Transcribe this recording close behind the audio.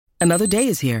Another day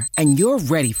is here, and you're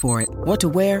ready for it. What to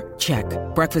wear? Check.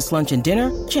 Breakfast, lunch, and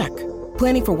dinner? Check.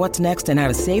 Planning for what's next and how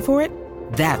to save for it?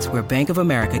 That's where Bank of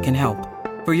America can help.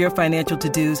 For your financial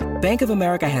to-dos, Bank of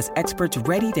America has experts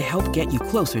ready to help get you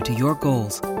closer to your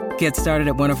goals. Get started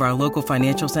at one of our local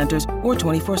financial centers or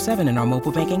 24/7 in our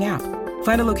mobile banking app.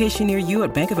 Find a location near you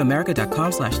at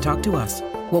bankofamerica.com/talktous.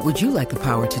 What would you like the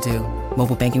power to do?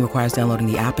 Mobile banking requires downloading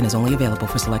the app and is only available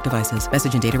for select devices.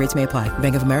 Message and data rates may apply.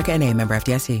 Bank of America N.A., member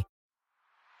FDIC.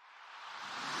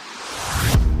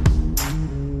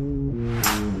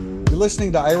 You're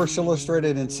listening to Irish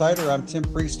Illustrated Insider. I'm Tim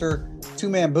Priester.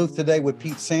 Two-man booth today with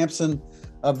Pete Sampson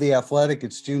of The Athletic.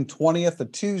 It's June 20th, a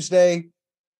Tuesday.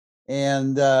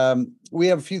 And we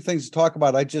have a few things to talk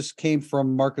about. I just came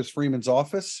from Marcus Freeman's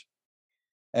office,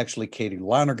 actually Katie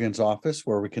Lonergan's office,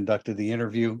 where we conducted the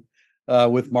interview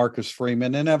with Marcus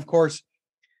Freeman. And of course,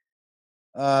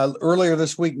 earlier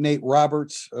this week, Nate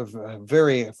Roberts,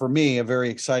 for me, a very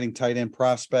exciting tight end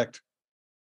prospect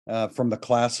from the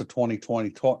class of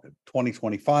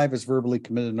 2025 is verbally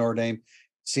committed to Notre Dame.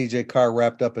 CJ Carr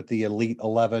wrapped up at the Elite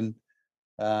 11.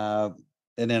 And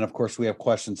then, of course, we have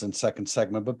questions in second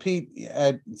segment. But Pete,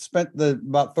 I spent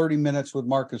about 30 minutes with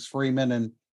Marcus Freeman,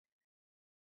 and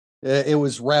it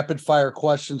was rapid fire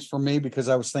questions for me because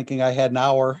I was thinking I had an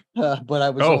hour, but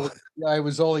I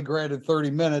was only granted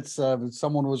 30 minutes.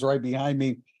 Someone was right behind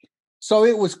me, so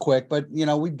it was quick. But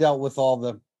we dealt with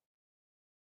all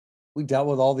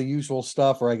the usual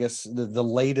stuff, or I guess the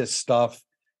latest stuff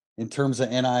in terms of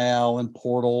NIL and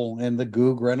portal and the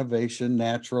Goog renovation.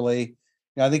 Naturally,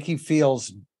 I think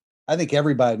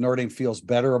everybody at Notre Dame feels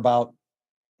better about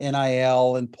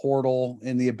NIL and portal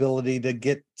and the ability to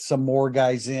get some more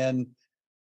guys in.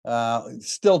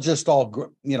 Still just all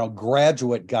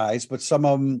graduate guys, but some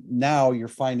of them now you're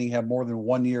finding have more than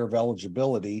 1 year of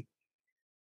eligibility.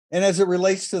 And as it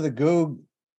relates to the Goog,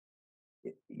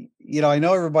 I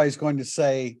know everybody's going to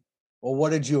say, well,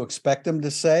 what did you expect him to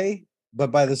say?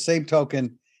 But by the same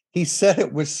token, he said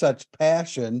it with such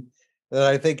passion that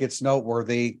I think it's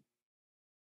noteworthy.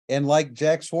 And like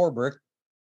Jack Swarbrick,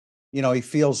 he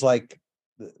feels like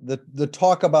the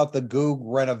talk about the Goog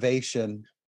renovation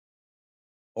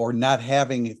or not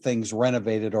having things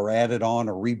renovated or added on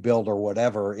or rebuilt or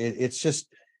whatever, it's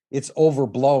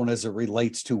overblown as it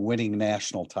relates to winning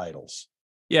national titles.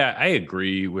 Yeah, I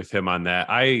agree with him on that.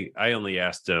 I only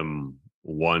asked him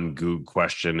one Goog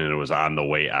question, and it was on the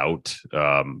way out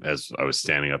as I was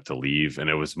standing up to leave. And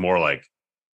it was more like,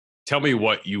 tell me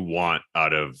what you want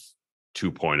out of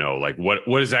 2.0. Like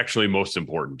what is actually most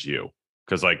important to you?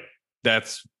 Because like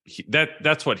that's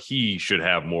what he should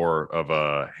have more of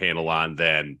a handle on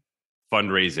than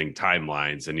fundraising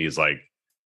timelines. And he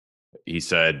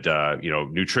said,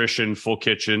 nutrition, full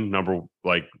kitchen,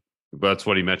 that's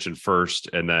what he mentioned first,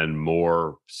 and then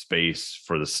more space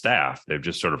for the staff. They've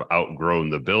just sort of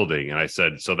outgrown the building. And I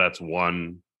said, so that's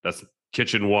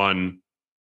kitchen 1,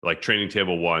 like training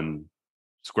table 1,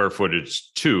 square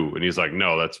footage 2. And he's like,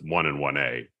 no, that's 1 and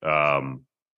 1A.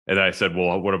 And I said,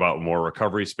 well, what about more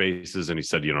recovery spaces? And he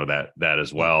said, that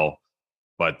as well.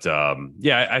 But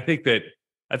I think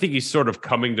he's sort of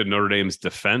coming to Notre Dame's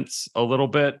defense a little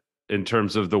bit in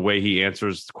terms of the way he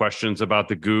answers questions about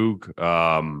the Goog.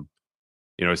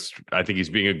 I think he's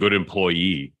being a good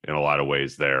employee in a lot of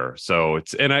ways there. So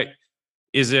is it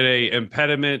a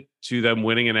impediment to them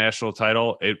winning a national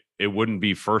title? It wouldn't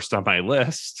be first on my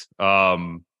list.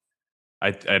 I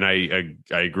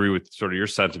agree with sort of your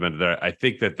sentiment that I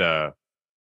think that the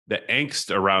angst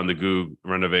around the Goog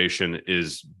renovation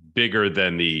is bigger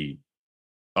than the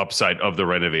upside of the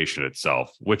renovation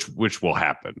itself, which will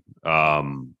happen.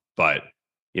 But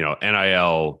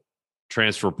NIL,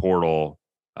 transfer portal,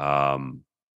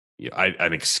 I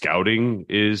think scouting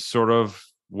is sort of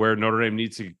where Notre Dame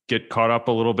needs to get caught up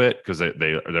a little bit because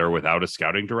they're without a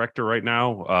scouting director right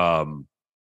now.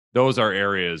 Those are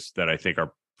areas that I think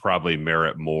are probably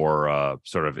merit more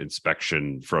sort of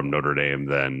inspection from Notre Dame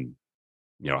than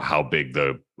how big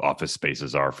the office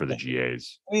spaces are for the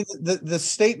GAs. I mean, the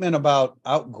statement about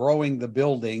outgrowing the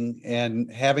building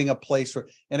and having a place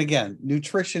and again,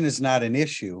 nutrition is not an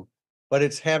issue, but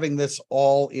it's having this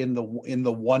all in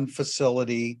the one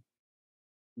facility,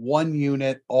 one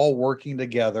unit, all working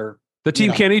together. The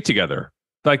team can't eat together.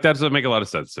 Like, that doesn't make a lot of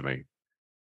sense to me.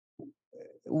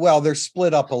 Well, they're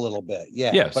split up a little bit.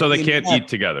 Yeah. So they can't eat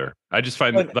together. I just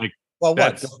find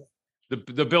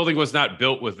the building was not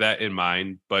built with that in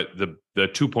mind, but the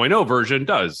 2.0 version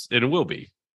does, and it will be.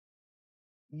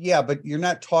 Yeah, but you're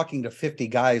not talking to 50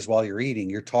 guys while you're eating.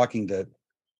 You're talking to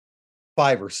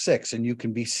 5 or 6, and you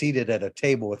can be seated at a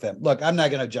table with them. Look, I'm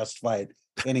not going to justify it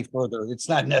any further. It's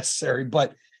not necessary,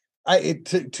 but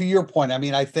To your point, I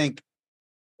mean, I think,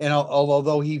 and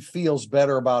although he feels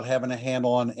better about having a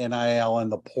handle on NIL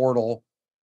and the portal,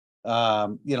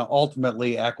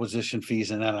 ultimately acquisition fees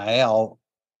and NIL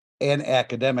and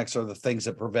academics are the things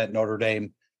that prevent Notre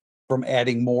Dame from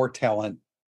adding more talent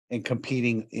and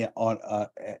competing at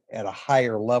a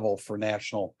higher level for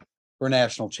national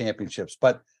championships.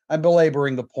 But I'm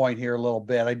belaboring the point here a little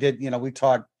bit. I did, we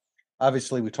talked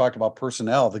about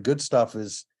personnel. The good stuff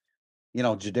is,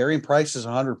 Jadarian Price is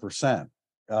 100%.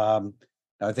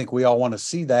 I think we all want to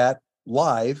see that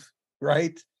live,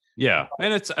 right? Yeah.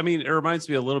 And it reminds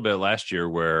me a little bit of last year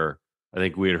where I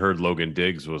think we had heard Logan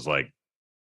Diggs was like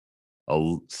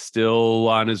still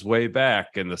on his way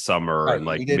back in the summer, right, and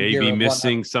like maybe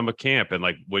missing some of camp. And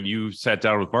like when you sat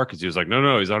down with Marcus, he was like,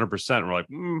 no, he's 100%. And we're like,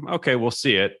 okay, we'll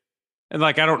see it. And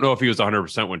like, I don't know if he was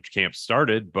 100% when camp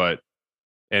started,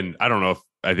 and I don't know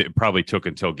if it probably took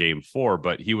until game 4,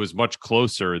 but he was much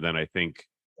closer than I think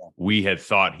we had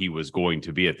thought he was going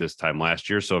to be at this time last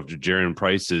year. So if Jadarian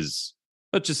Price is,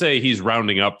 let's just say he's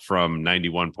rounding up from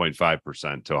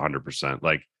 91.5% to 100%,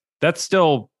 like that's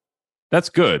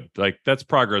good. Like that's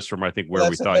progress from, I think, where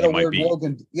we thought he might be.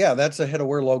 That's ahead of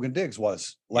where Logan Diggs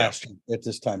was last year at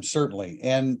this time, certainly.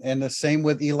 And the same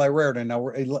with Eli Raridan. Now,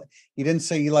 he didn't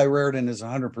say Eli Raridan is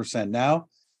 100% now,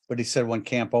 but he said when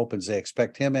camp opens, they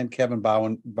expect him and Kevin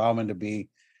Bauman to be,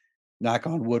 knock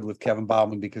on wood with Kevin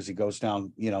Bauman, because he goes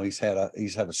down, he's had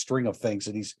a string of things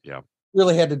that he's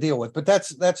really had to deal with. But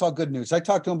that's all good news. I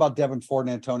talked to him about Devin Ford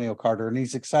and Antonio Carter, and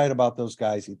he's excited about those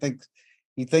guys. He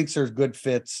thinks there's good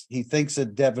fits. He thinks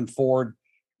that Devin Ford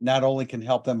not only can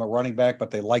help them at running back,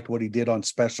 but they like what he did on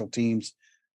special teams.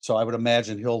 So I would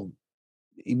imagine he'll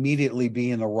immediately be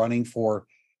in the running for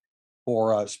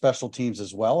special teams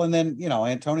as well. And then,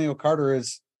 Antonio Carter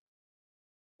is,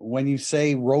 when you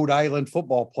say Rhode Island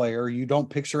football player, you don't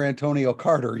picture Antonio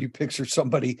Carter. You picture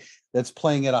somebody that's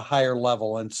playing at a higher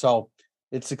level. And so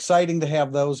it's exciting to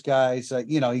have those guys.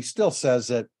 He still says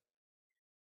that,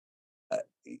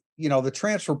 the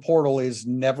transfer portal is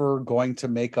never going to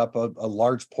make up a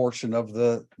large portion of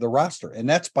the roster. And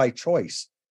that's by choice.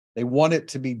 They want it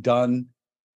to be done,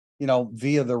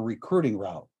 via the recruiting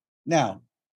route. Now,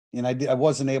 and I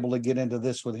wasn't able to get into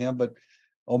this with him, but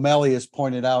O'Malley has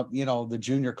pointed out, the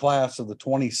junior class of the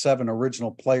 27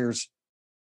 original players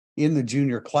in the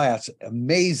junior class,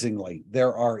 amazingly,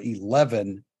 there are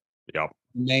 11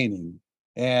 remaining.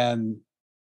 And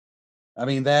I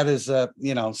mean, that is,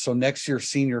 so next year's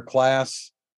senior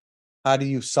class, how do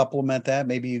you supplement that?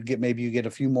 Maybe you get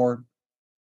a few more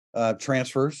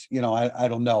transfers. I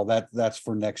don't know. That's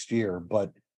for next year.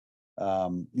 But,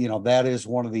 that is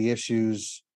one of the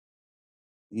issues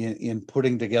in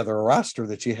putting together a roster,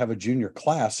 that you have a junior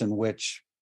class in which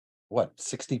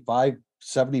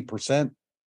 65-70%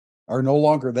 are no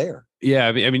longer there. Yeah.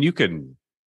 I mean, you can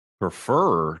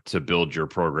prefer to build your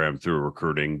program through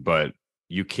recruiting, but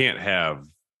you can't have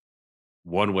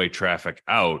one-way traffic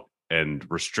out and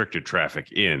restricted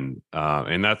traffic in.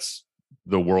 And that's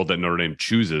the world that Notre Dame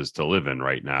chooses to live in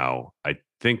right now. I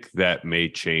think that may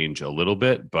change a little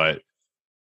bit, but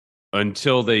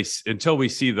until we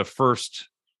see the first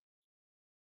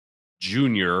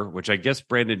junior, which I guess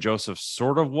Brandon Joseph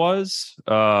sort of was,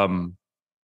 Alohi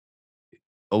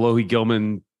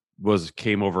Gilman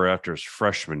came over after his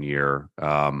freshman year.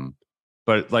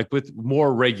 But like with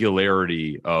more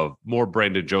regularity of more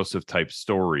Brandon Joseph type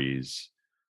stories,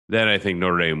 then I think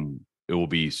Notre Dame, it will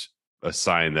be a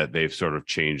sign that they've sort of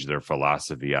changed their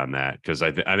philosophy on that. Because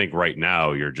I think right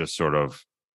now you're just sort of,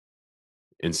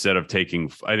 instead of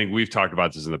taking, I think we've talked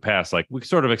about this in the past, like we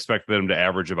sort of expect them to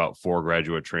average about 4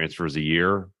 graduate transfers a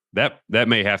year. That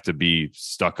may have to be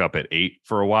stuck up at 8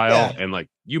 for a while. Yeah. And like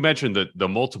you mentioned, the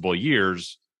multiple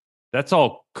years, that's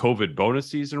all COVID bonus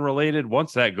season related.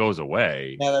 Once that goes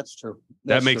away, yeah, that's true.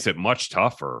 That makes it much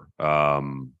tougher.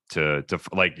 To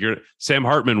like Sam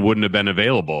Hartman wouldn't have been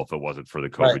available if it wasn't for the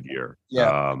COVID year.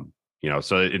 Yeah.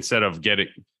 So instead of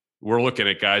we're looking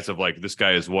at guys of like, this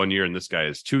guy is 1 year and this guy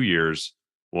is 2 years.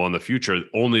 Well, in the future,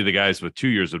 only the guys with 2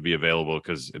 years would be available,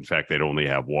 because in fact, they'd only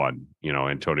have one.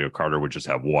 Antonio Carter would just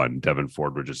have one. Devin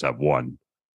Ford would just have one.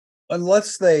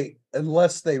 Unless they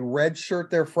redshirt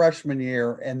their freshman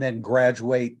year and then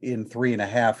graduate in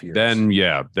 3.5 years.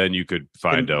 Then you could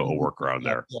find a workaround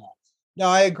there. Yeah. No,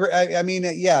 I agree. I mean,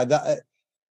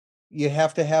 you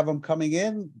have to have them coming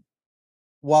in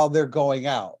while they're going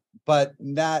out, but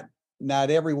not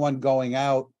everyone going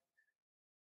out.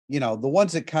 The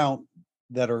ones that count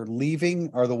that are leaving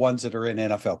are the ones that are in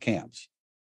NFL camps.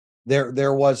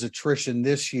 There was attrition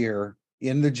this year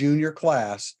in the junior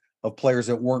class of players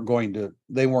that weren't going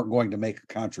to make a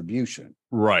contribution.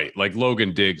 Right. Like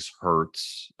Logan Diggs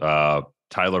hurts.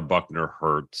 Tyler Buckner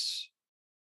hurts.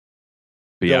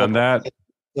 Beyond that,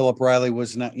 Philip Riley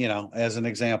was not, as an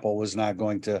example, was not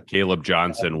going to. Caleb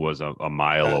Johnson was a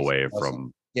mile away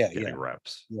from getting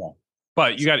reps. Yeah.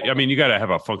 But you got to have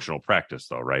a functional practice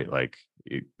though, right? Like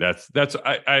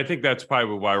I think that's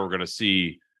probably why we're going to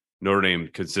see Notre Dame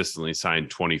consistently sign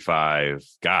 25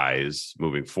 guys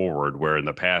moving forward, where in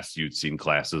the past you'd seen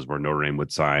classes where Notre Dame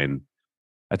would sign,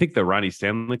 I think the Ronnie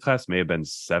Stanley class may have been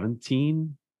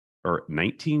 17 or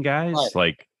 19 guys. Right.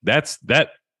 Like that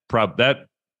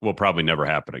will probably never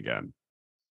happen again.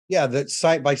 Yeah,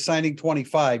 by signing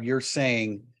 25, you're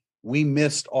saying we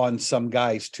missed on some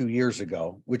guys 2 years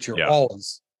ago, which we're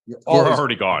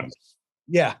already gone.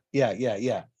 Yeah.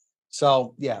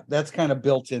 So that's kind of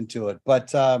built into it.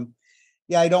 But I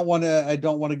don't want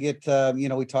to get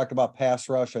we talked about pass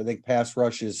rush. I think pass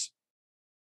rush is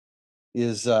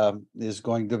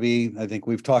going to be, I think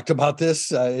we've talked about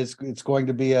this. It's going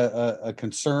to be a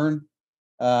concern.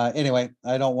 Anyway,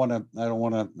 I don't want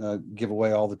to give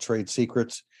away all the trade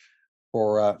secrets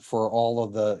for all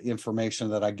of the information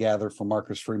that I gather from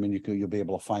Marcus Freeman. You'll be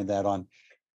able to find that on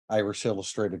Irish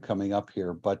Illustrated coming up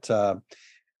here. But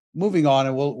moving on,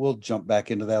 and we'll jump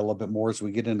back into that a little bit more as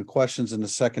we get into questions in the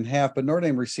second half. But Notre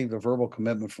Dame received a verbal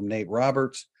commitment from Nate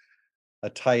Roberts, a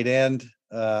tight end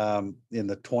in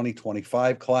the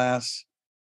 2025 class.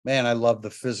 Man, I love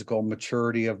the physical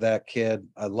maturity of that kid.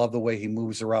 I love the way he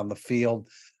moves around the field.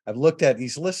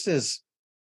 He's listed as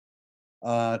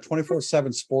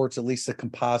 24/7 Sports, at least the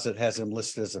composite has him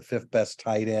listed as the 5th best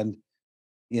tight end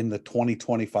in the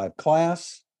 2025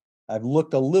 class. I've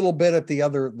looked a little bit at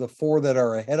the 4 that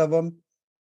are ahead of him.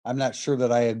 I'm not sure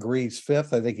that I agree he's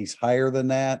 5th. I think he's higher than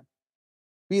that.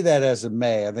 Be that as it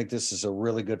may, I think this is a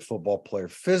really good football player,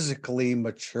 physically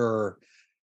mature.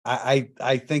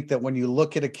 I think that when you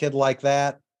look at a kid like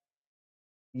that,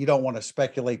 you don't want to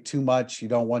speculate too much. You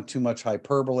don't want too much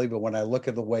hyperbole. But when I look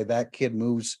at the way that kid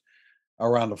moves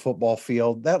around the football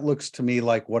field, that looks to me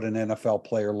like what an NFL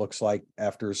player looks like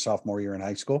after his sophomore year in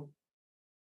high school.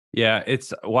 Yeah,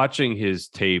 it's watching his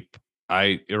tape.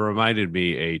 It reminded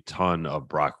me a ton of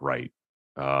Brock Wright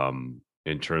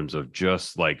in terms of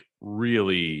just like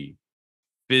really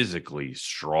physically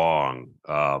strong,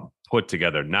 put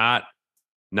together, not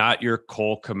your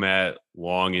Cole Kmet,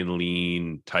 long and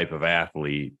lean type of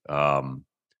athlete.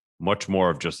 Much more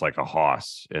of just like a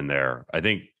hoss in there. I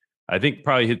think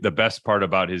probably the best part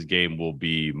about his game will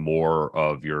be more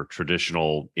of your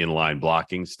traditional inline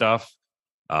blocking stuff.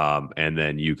 And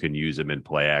then you can use him in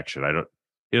play action.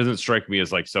 He doesn't strike me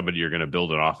as like somebody you're going to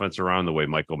build an offense around the way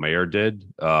Michael Mayer did.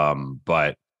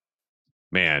 But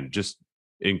man, just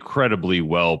incredibly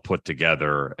well put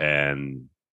together. And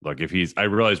look, I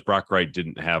realized Brock Wright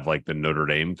didn't have like the Notre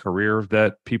Dame career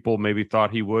that people maybe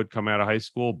thought he would come out of high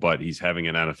school, but he's having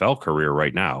an NFL career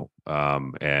right now.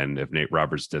 And if Nate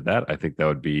Roberts did that, I think that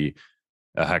would be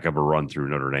a heck of a run through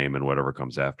Notre Dame and whatever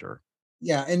comes after.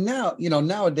 Yeah. And now,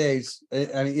 nowadays,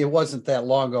 I mean, it wasn't that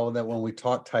long ago that when we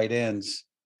talked tight ends,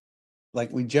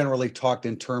 like we generally talked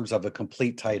in terms of a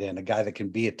complete tight end, a guy that can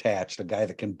be attached, a guy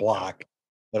that can block,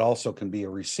 but also can be a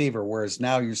receiver. Whereas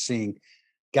now you're seeing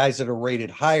guys that are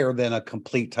rated higher than a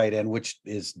complete tight end, which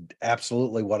is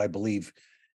absolutely what I believe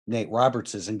Nate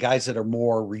Roberts is, and guys that are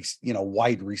more,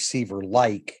 wide receiver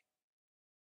like,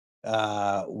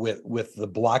 with the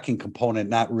blocking component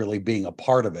not really being a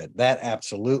part of it. That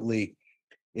absolutely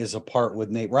is a part with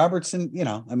Nate Robertson.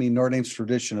 Notre Dame's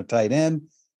tradition of tight end,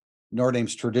 Notre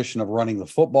Dame's tradition of running the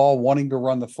football, wanting to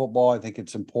run the football. I think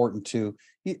it's important to,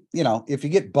 if you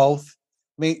get both.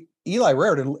 I mean, Eli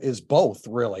Raritan is both,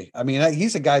 really. I mean,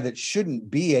 he's a guy that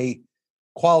shouldn't be a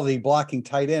quality blocking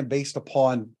tight end based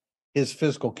upon his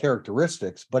physical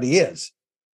characteristics, but he is.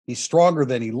 He's stronger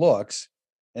than he looks.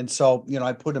 And so,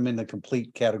 I put him in the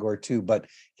complete category too, but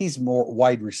he's more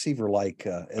wide receiver like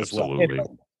as Absolutely.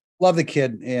 well. Love the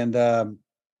kid. And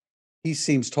he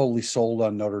seems totally sold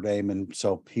on Notre Dame. And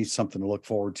so he's something to look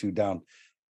forward to down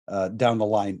the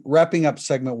line. Wrapping up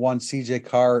segment 1, CJ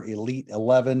Carr, Elite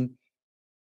 11.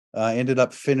 Ended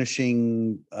up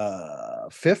finishing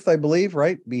 5th, I believe,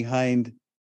 right behind.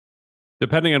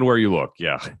 Depending on where you look,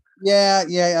 yeah.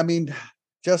 Yeah. I mean,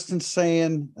 Justin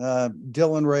Saying,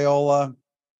 Dylan Raiola,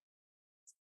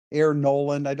 Air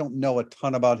Nolan. I don't know a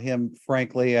ton about him,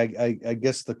 frankly. I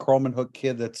guess the Croman Hook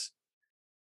kid that's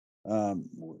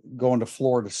going to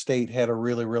Florida State had a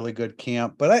really, really good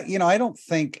camp. But I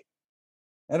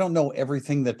don't know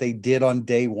everything that they did on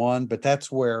day one, but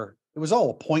that's where it was all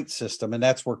a point system, and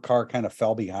that's where Carr kind of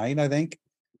fell behind, I think,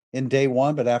 in day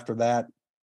one. But after that,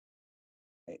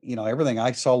 everything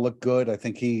I saw looked good. I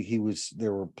think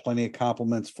there were plenty of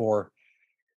compliments for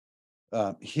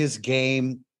his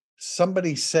game.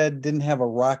 Somebody said didn't have a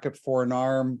rocket for an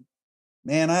arm.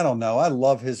 Man, I don't know. I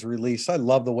love his release. I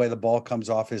love the way the ball comes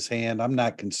off his hand. I'm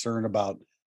not concerned about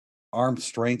arm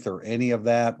strength or any of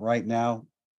that right now.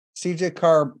 CJ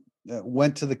Carr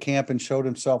went to the camp and showed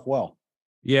himself well.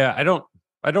 Yeah,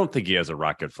 I don't think he has a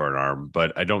rocket for an arm,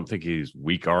 but I don't think he's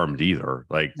weak armed either.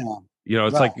 Like,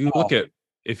 it's like you look at,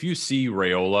 if you see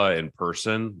Raiola in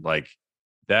person, like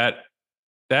that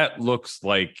looks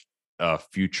like a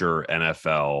future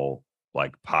NFL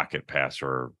like pocket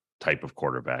passer type of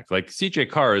quarterback. Like CJ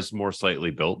Carr is more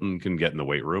slightly built and can get in the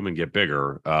weight room and get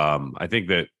bigger. I think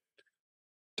that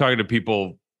talking to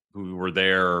people who were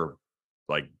there,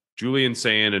 like Julian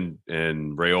Sayin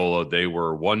and Raiola, they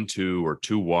were 1-2 or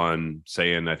 2-1.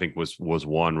 Sayin, I think, was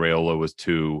 1. Raiola was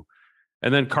 2,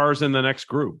 and then Carr's in the next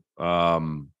group. I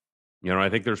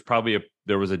think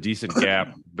there was a decent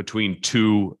gap between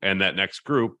 2 and that next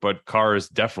group, but Carr is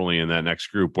definitely in that next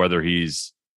group. Whether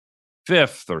he's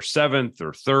 5th or 7th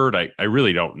or 3rd, I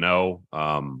really don't know.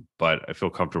 But I feel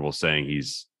comfortable saying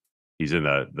he's in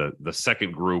the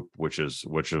second group, which is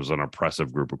an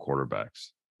impressive group of quarterbacks.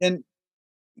 And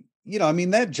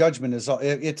that judgment is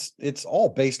it's all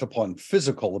based upon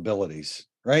physical abilities,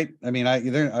 right? I mean,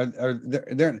 they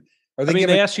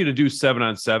ask you to do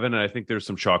 7-on-7, and I think there's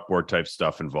some chalkboard type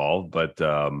stuff involved, but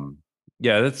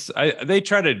they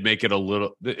try to make it a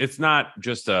little. It's not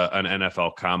just an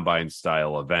NFL combine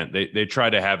style event. They try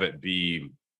to have it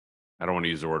be, I don't want to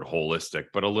use the word holistic,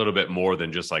 but a little bit more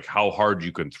than just like how hard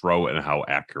you can throw it and how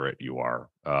accurate you are.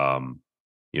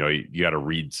 You got to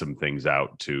read some things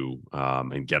out too,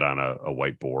 and get on a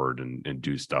whiteboard and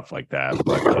do stuff like that.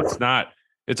 But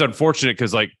it's unfortunate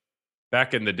because like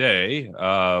back in the day,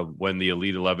 when the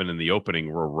Elite 11 and the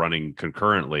opening were running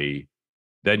concurrently,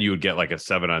 then you would get like a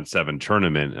 7-on-7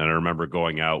 tournament. And I remember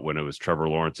going out when it was Trevor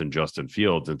Lawrence and Justin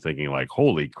Fields and thinking like,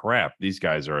 holy crap, these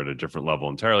guys are at a different level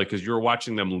entirely, because you're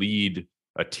watching them lead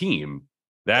a team.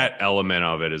 That element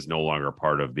of it is no longer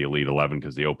part of the Elite 11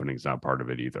 because the opening's not part of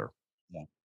it either. Yeah.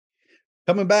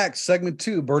 Coming back, segment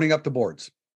 2, burning up the boards.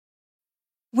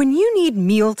 When you need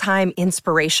mealtime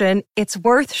inspiration, it's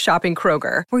worth shopping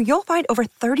Kroger, where you'll find over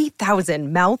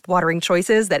 30,000 mouth-watering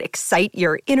choices that excite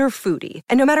your inner foodie.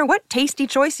 And no matter what tasty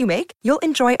choice you make, you'll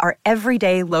enjoy our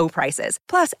everyday low prices,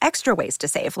 plus extra ways to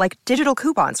save, like digital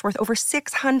coupons worth over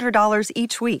 $600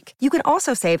 each week. You can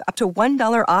also save up to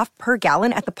 $1 off per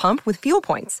gallon at the pump with fuel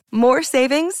points. More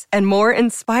savings and more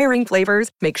inspiring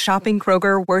flavors make shopping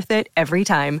Kroger worth it every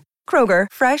time. Kroger,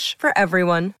 fresh for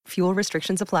everyone. Fuel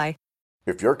restrictions apply.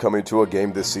 If you're coming to a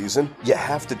game this season, you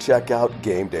have to check out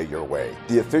Game Day Your Way,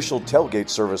 the official tailgate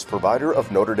service provider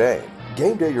of Notre Dame.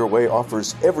 Game Day Your Way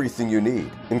offers everything you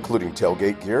need, including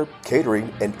tailgate gear,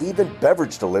 catering, and even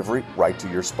beverage delivery right to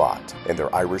your spot. And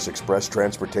their Irish Express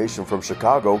transportation from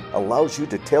Chicago allows you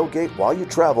to tailgate while you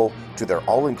travel to their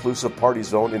all-inclusive party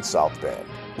zone in South Bend.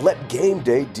 Let Game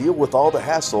Day deal with all the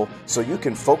hassle so you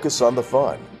can focus on the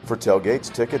fun. For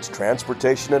tailgates, tickets,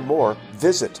 transportation, and more,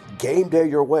 visit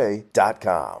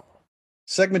GameDayYourWay.com.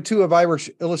 Segment 2 of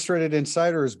Irish Illustrated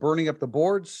Insider is burning up the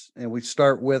boards, and we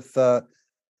start with a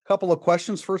couple of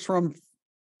questions. First one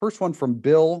from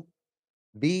Bill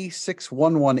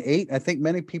B6118. I think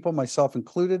many people, myself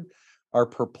included, are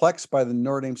perplexed by the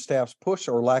Notre Dame staff's push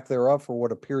or lack thereof for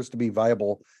what appears to be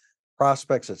viable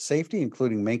prospects at safety,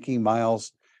 including Mankey,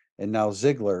 Miles, and now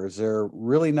Ziegler. Is there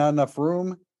really not enough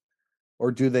room?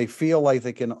 Or do they feel like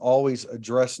they can always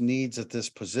address needs at this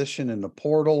position in the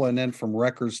portal? And then from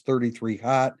Records 33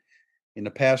 Hot, in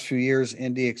the past few years,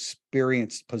 Indy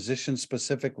experienced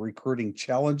position-specific recruiting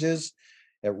challenges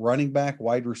at running back,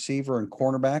 wide receiver, and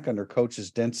cornerback under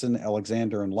coaches Denson,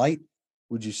 Alexander, and Light.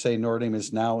 Would you say Notre Dame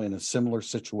is now in a similar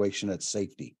situation at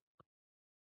safety?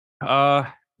 On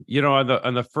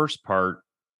the first part,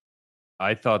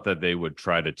 I thought that they would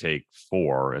try to take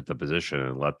 4 at the position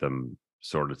and let them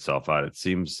sort itself out. It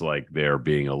seems like they're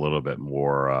being a little bit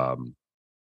more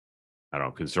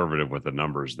conservative with the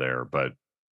numbers there, but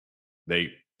they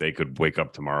could wake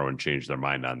up tomorrow and change their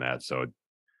mind on that. So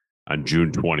on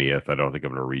June 20th, I don't think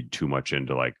I'm going to read too much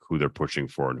into like who they're pushing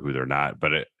for and who they're not. But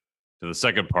to the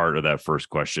second part of that first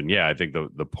question, yeah, I think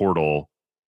the portal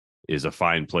is a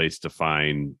fine place to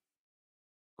find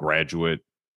graduate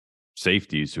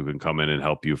safeties who can come in and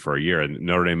help you for a year. And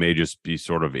Notre Dame may just be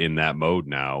sort of in that mode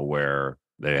now where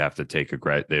they have to they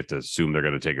have to assume they're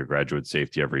going to take a graduate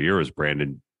safety every year. As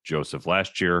Brandon Joseph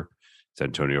last year, it's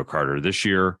Antonio Carter this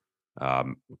year.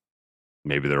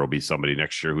 Maybe there will be somebody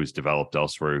next year who's developed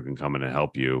elsewhere who can come in and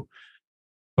help you.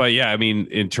 But yeah, I mean,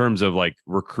 in terms of like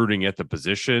recruiting at the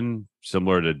position,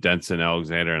 similar to Denson,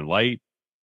 Alexander, and Light,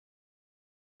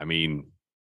 I mean,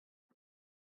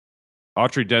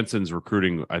 Autry Denson's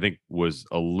recruiting, I think, was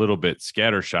a little bit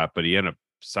scattershot, but he ended up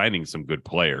signing some good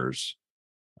players.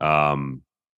 Dell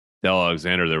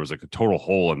Alexander, there was like a total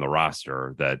hole in the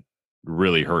roster that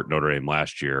really hurt Notre Dame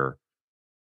last year.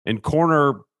 And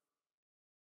corner,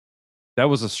 that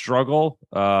was a struggle.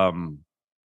 Been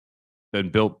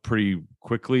built pretty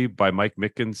quickly by Mike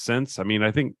Mickens since. I mean,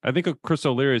 I think Chris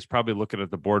O'Leary is probably looking at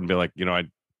the board and be like,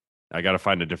 I got to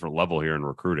find a different level here in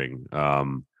recruiting.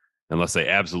 Unless they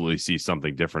absolutely see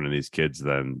something different in these kids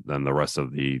than the rest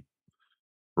of the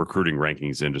recruiting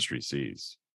rankings industry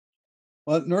sees.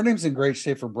 Well, Notre Dame's in great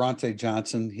shape for Bronte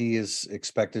Johnson. He is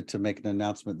expected to make an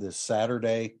announcement this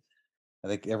Saturday. I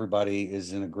think everybody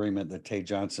is in agreement that Tay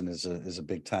Johnson is a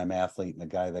big time athlete and a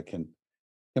guy that can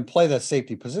play that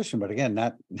safety position, but again,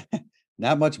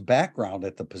 not much background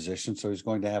at the position, so he's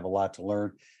going to have a lot to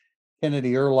learn.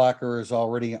 Kennedy Urlacher is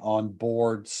already on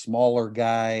board, smaller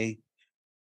guy,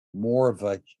 more of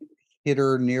a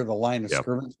hitter near the line of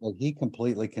scrimmage, but he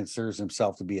completely considers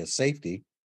himself to be a safety.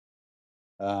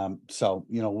 So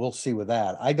we'll see with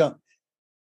that. I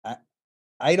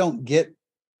don't get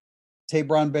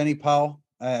Tabron Benny Powell.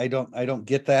 I don't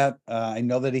get that. I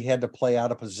know that he had to play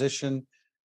out of position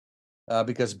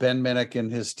because Ben Minnick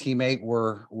and his teammate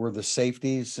were the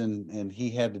safeties, and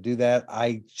he had to do that.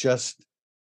 I just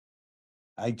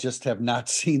have not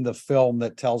seen the film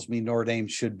that tells me Notre Dame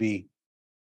should be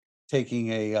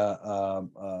taking a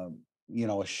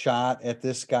shot at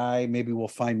this guy. Maybe we'll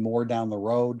find more down the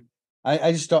road.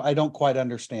 I don't quite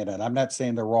understand it. I'm not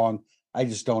saying they're wrong. I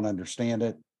just don't understand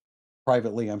it.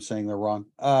 Privately, I'm saying they're wrong.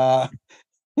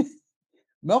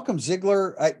 Malcolm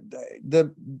Ziegler,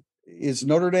 is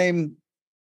Notre Dame.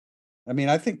 I mean,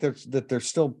 I think they're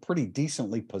still pretty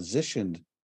decently positioned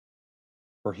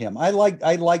for him. I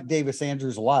like Davis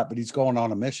Andrews a lot, but he's going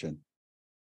on a mission.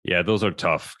 Yeah, those are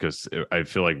tough because I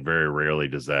feel like very rarely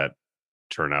does that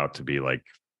turn out to be like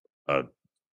a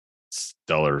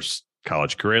stellar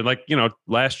college career. Like,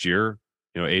 last year,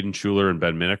 Aiden Schuler and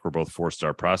Ben Minnick were both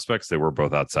 4-star prospects. They were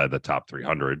both outside the top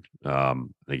 300. I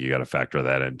think you got to factor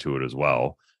that into it as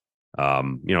well.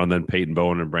 And then Peyton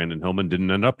Bowen and Brandon Hillman didn't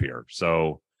end up here.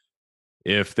 So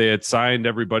if they had signed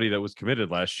everybody that was committed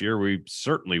last year, we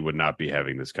certainly would not be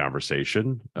having this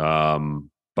conversation.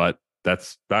 But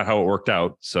that's not how it worked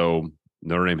out. So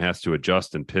Notre Dame has to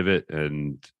adjust and pivot.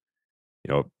 And,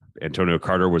 Antonio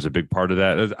Carter was a big part of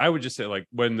that. I would just say, like,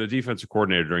 when the defensive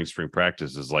coordinator during spring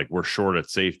practice is like, we're short at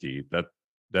safety, that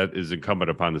is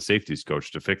incumbent upon the safeties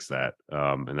coach to fix that.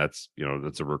 And that's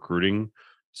a recruiting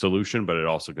solution, but it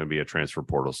also can be a transfer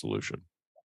portal solution.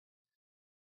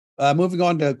 Moving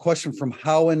on to a question from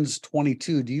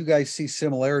Howens22. Do you guys see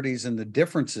similarities in the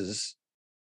differences?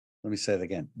 Let me say it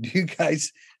again. Do you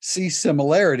guys see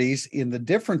similarities in the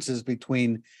differences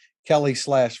between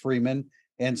Kelly/Freeman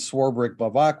and Swarbrick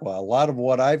Bavakwa? A lot of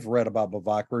what I've read about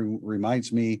Bavakwa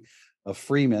reminds me of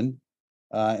Freeman.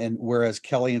 And whereas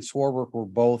Kelly and Swarbrick were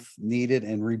both needed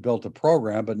and rebuilt a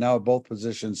program, but now at both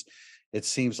positions, it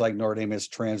seems like Notre Dame has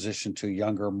transitioned to a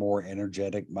younger, more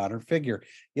energetic, modern figure.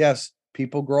 Yes,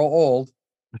 people grow old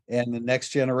and the next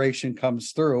generation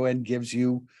comes through and gives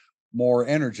you more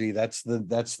energy. That's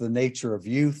the nature of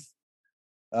youth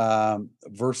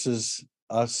versus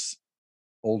us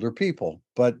older people.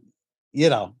 But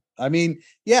I mean,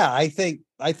 yeah, I think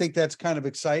that's kind of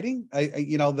exciting.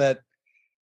 That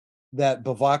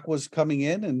Bavak was coming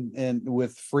in and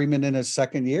with Freeman in his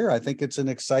second year. I think it's an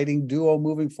exciting duo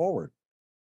moving forward.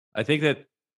 I think that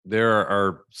there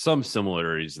are some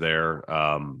similarities there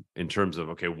in terms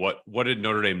of, okay, what did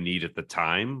Notre Dame need at the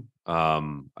time?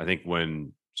 I think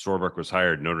when Swarbrick was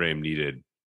hired, Notre Dame needed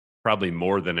probably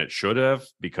more than it should have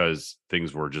because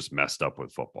things were just messed up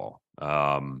with football.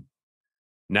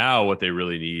 Now what they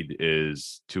really need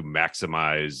is to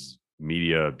maximize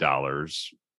media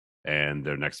dollars and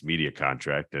their next media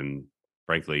contract. And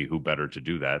frankly, who better to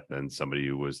do that than somebody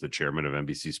who was the chairman of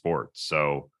NBC Sports?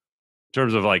 So in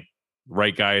terms of like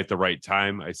right guy at the right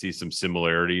time, I see some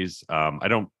similarities. I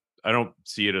don't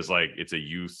see it as like it's a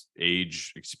youth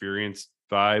age experience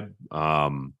vibe.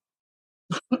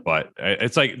 But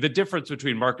it's like the difference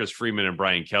between Marcus Freeman and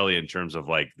Brian Kelly in terms of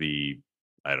like the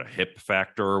hip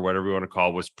factor or whatever you want to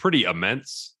call it was pretty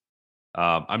immense.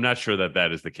 I'm not sure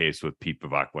that is the case with Pete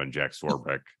Bavakwa and Jack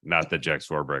Swarbrick. Not that Jack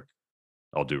Swarbrick,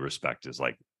 all due respect, is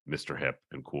like Mr. Hip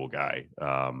and cool guy.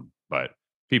 But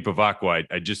Pete Bavakwa,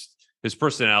 his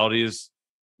personality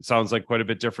sounds like quite a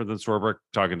bit different than Swarbrick.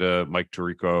 Talking to Mike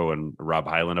Tirico and Rob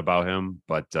Hyland about him,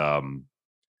 but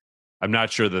I'm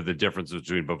not sure that the differences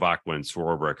between Bavakwa and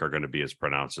Swarbrick are going to be as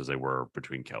pronounced as they were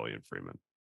between Kelly and Freeman.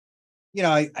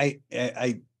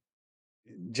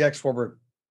 Jack Swarbrick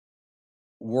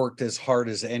worked as hard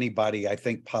as anybody I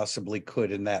think possibly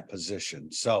could in that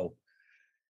position. So,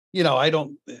 I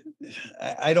don't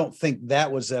think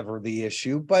that was ever the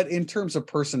issue, but in terms of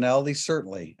personality,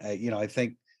 certainly, I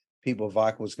think Pete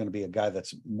Bavakwa was going to be a guy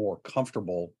that's more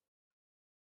comfortable,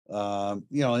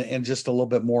 and just a little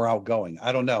bit more outgoing.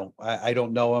 I don't know. I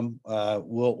don't know him.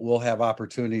 We'll have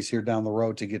opportunities here down the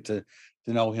road to get to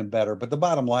know him better. But the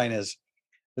bottom line is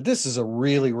that this is a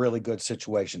really, really good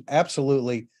situation.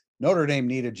 Absolutely. Notre Dame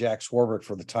needed Jack Swarbrick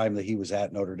for the time that he was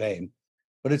at Notre Dame,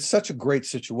 but it's such a great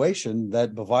situation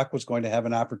that Bavakwa was going to have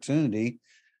an opportunity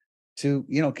to,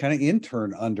 kind of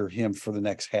intern under him for the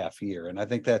next half year. And I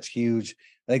think that's huge.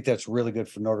 I think that's really good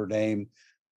for Notre Dame.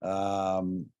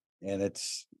 And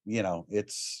it's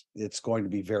going to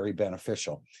be very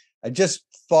beneficial. I just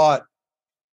thought,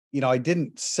 I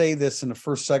didn't say this in the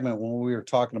first segment when we were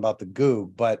talking about the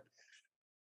Goog, but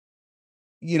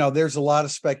there's a lot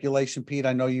of speculation, Pete.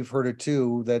 I know you've heard it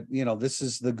too, that, this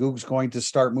is the Goog's going to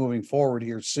start moving forward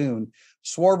here soon.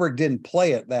 Swarbrick didn't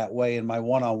play it that way in my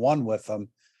one-on-one with him.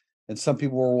 And some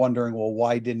people were wondering, well,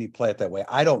 why didn't he play it that way?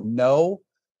 I don't know,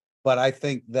 but I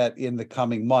think that in the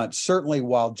coming months, certainly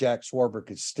while Jack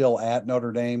Swarbrick is still at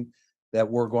Notre Dame, that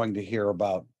we're going to hear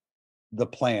about the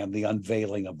plan, the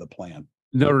unveiling of the plan.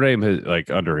 Notre Dame has,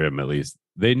 under him at least,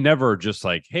 they never just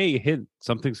hey, hint,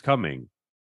 something's coming.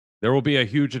 There will be a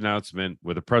huge announcement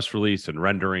with a press release and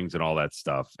renderings and all that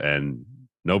stuff. And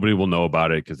nobody will know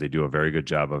about it because they do a very good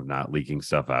job of not leaking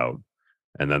stuff out.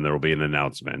 And then there will be an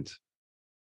announcement.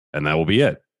 And that will be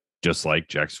it. Just like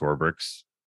Jack Swarbrick's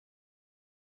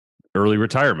early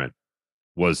retirement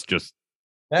was just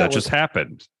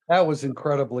happened. That was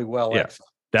incredibly well. Yeah,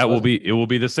 it will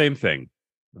be the same thing.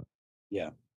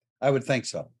 Yeah, I would think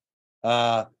so.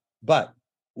 But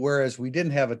whereas we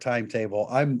didn't have a timetable,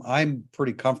 I'm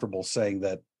pretty comfortable saying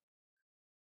that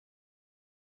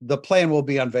the plan will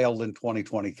be unveiled in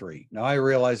 2023. Now I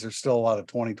realize there's still a lot of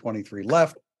 2023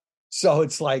 left. So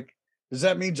it's does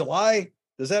that mean July?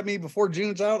 Does that mean before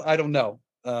June's out? I don't know.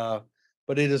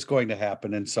 But it is going to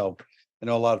happen. And so I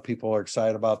know a lot of people are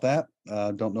excited about that.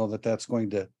 Don't know that that's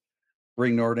going to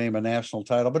bring Notre Dame a national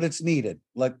title, but it's needed.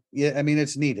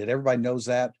 It's needed. Everybody knows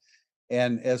that.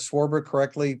 And as Swarbrick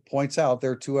correctly points out,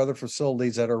 there are two other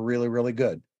facilities that are really, really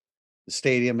good. The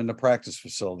stadium and the practice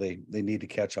facility. They need to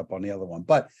catch up on the other one.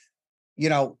 But,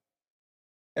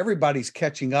 everybody's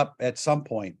catching up at some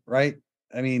point, right?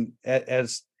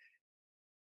 As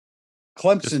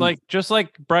Clemson, just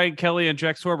like Brian Kelly and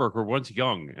Jack Swarbrick were once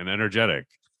young and energetic.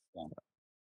 Yeah.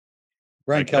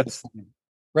 Brian Kelly's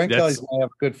going to have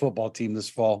a good football team this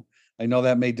fall. I know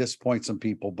that may disappoint some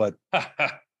people, but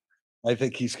I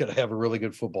think he's going to have a really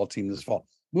good football team this fall.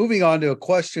 Moving on to a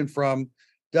question from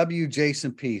W.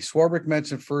 Jason P. Swarbrick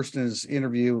mentioned first in his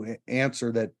interview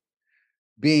answer that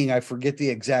being, I forget the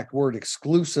exact word,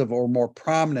 exclusive or more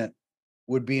prominent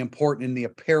would be important in the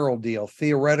apparel deal.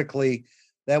 Theoretically,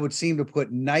 that would seem to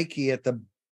put Nike at the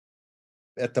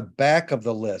back of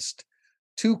the list.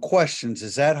 Two questions.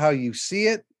 Is that how you see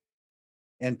it?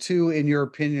 And two, in your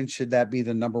opinion, should that be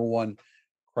the number one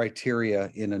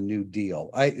criteria in a new deal?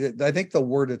 I think the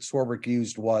word that Swarbrick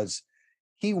used was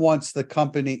he wants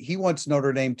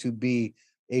Notre Dame to be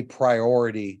a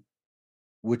priority,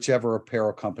 whichever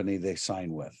apparel company they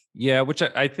sign with. Yeah, which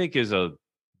I think is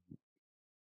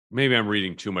maybe I'm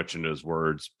reading too much into his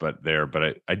words, but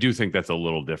I do think that's a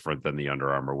little different than the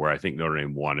Under Armour, where I think Notre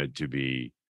Dame wanted to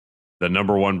be the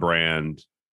number one brand,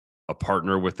 a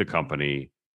partner with the company.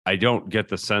 I don't get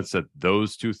the sense that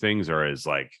those two things are as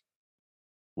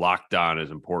locked on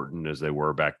as important as they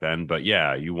were back then. But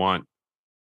yeah, you want,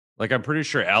 I'm pretty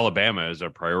sure Alabama is a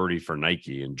priority for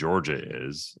Nike and Georgia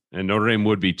is, and Notre Dame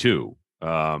would be too.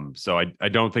 So I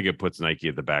don't think it puts Nike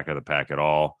at the back of the pack at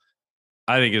all.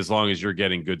 I think as long as you're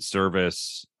getting good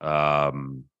service,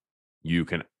 you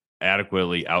can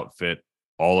adequately outfit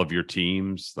all of your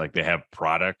teams. They have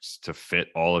products to fit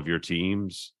all of your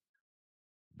teams.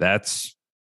 That's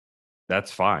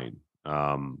fine.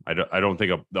 I don't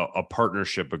think a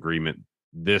partnership agreement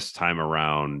this time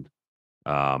around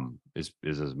is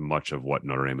as much of what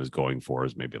Notre Dame is going for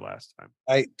as maybe last time.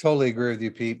 I totally agree with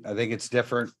you, Pete. I think it's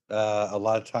different. A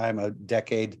lot of time, a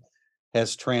decade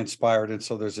has transpired, and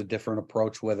so there's a different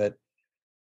approach with it.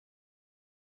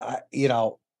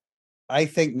 I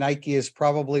think Nike is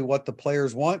probably what the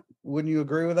players want. Wouldn't you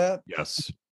agree with that?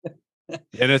 Yes.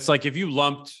 And it's if you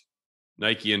lumped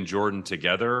Nike and Jordan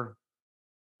together,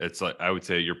 it's I would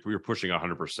say you're pushing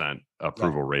 100%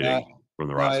 approval rating from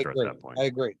the No, I roster at agree. that point. I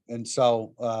agree. And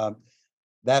so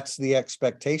that's the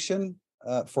expectation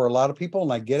for a lot of people,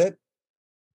 and I get it.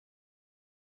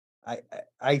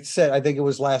 I said, I think it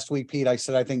was last week, Pete, I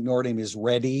said, I think Notre Dame is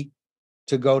ready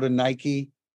to go to Nike.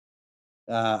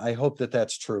 I hope that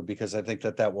that's true, because I think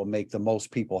that that will make the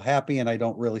most people happy. And I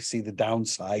don't really see the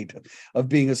downside of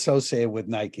being associated with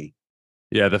Nike.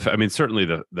 Yeah. I mean, certainly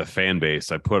the fan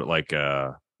base, I put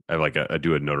I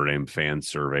do a Notre Dame fan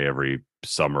survey every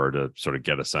summer to sort of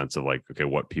get a sense of like, okay,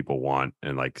 what people want.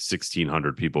 And like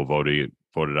 1,600 people voted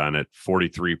on it.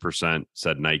 43%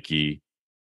 said Nike,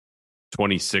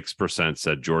 26%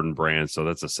 said Jordan Brand. So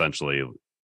that's essentially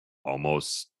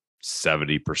almost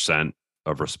 70%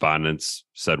 of respondents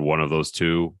said one of those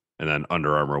two. And then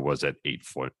Under Armour was at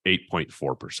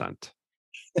 8.4%.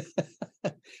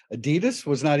 Adidas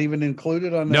was not even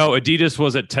included on that. No, Adidas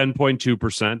was at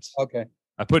 10.2%. Okay.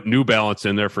 I put New Balance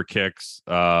in there for kicks,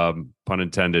 pun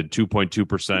intended,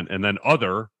 2.2%. And then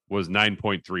other was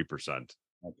 9.3%.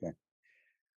 Okay.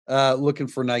 Looking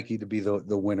for Nike to be the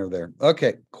winner there.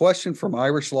 Okay. Question from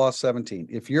Irish Law 17.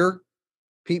 If you're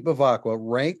Pete Bavacqua,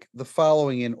 rank the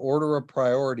following in order of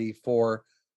priority for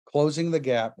closing the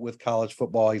gap with college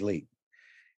football elite: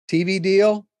 TV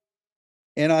deal,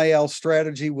 NIL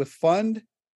strategy with fund,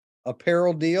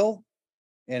 apparel deal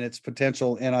and its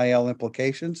potential NIL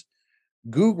implications,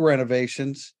 Goog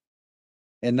renovations,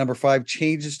 and number 5,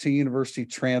 changes to university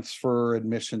transfer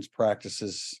admissions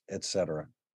practices, etc.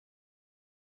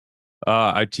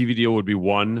 A TV deal would be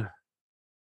 1.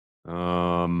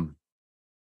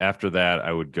 After that,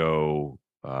 I would go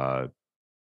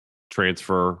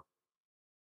transfer,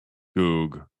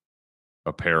 Goog,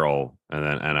 apparel, and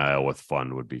then NIL with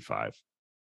fund would be 5.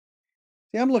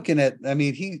 Yeah, I'm looking at, I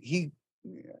mean, he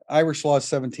Irish Law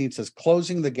 17 says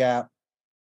closing the gap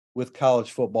with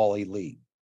college football elite.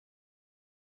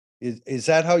 Is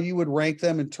that how you would rank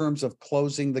them in terms of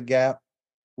closing the gap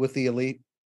with the elite?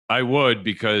 I would,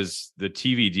 because the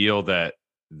TV deal that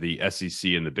the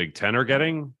SEC and the Big Ten are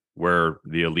getting, where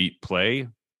the elite play,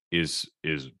 is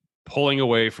pulling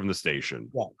away from the station.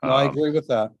 Yeah, no, I agree with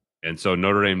that. And so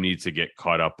Notre Dame needs to get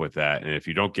caught up with that. And if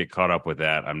you don't get caught up with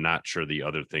that, I'm not sure the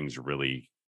other things really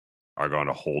are going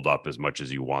to hold up as much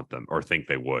as you want them or think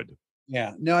they would.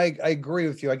 Yeah, no, I agree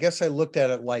with you. I guess I looked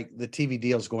at it like the TV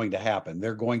deal is going to happen.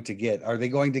 Are they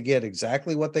going to get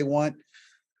exactly what they want?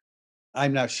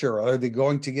 I'm not sure. Are they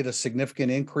going to get a significant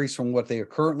increase from what they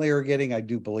currently are getting? I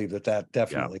do believe that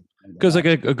definitely. Because like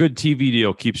a good TV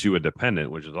deal keeps you independent,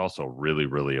 which is also really,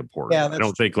 really important. Yeah, I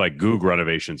don't think like Goog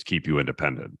renovations keep you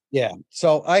independent. Yeah.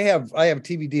 So I have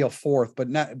TV deal 4th, but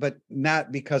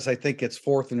not because I think it's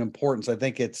 4th in importance. I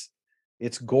think it's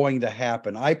going to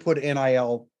happen. I put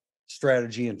NIL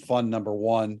strategy and fund number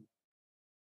 1.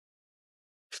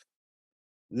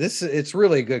 It's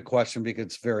really a good question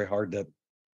because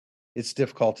it's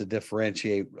difficult to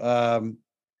differentiate.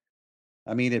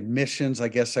 I mean, admissions, I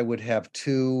guess I would have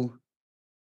 2.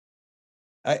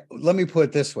 Let me put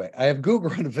it this way. I have Google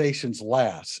renovations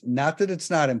last. Not that it's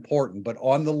not important, but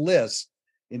on the list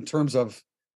in terms of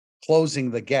closing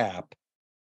the gap,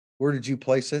 where did you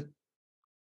place it?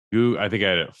 I think I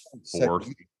had it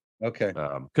 4th. Okay.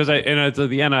 Because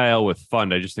the NIL with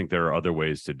fund, I just think there are other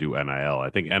ways to do NIL. I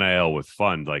think NIL with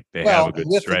fund, like they have a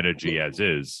good strategy as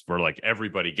is, where like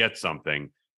everybody gets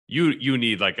something. You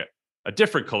need like a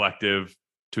different collective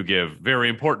to give very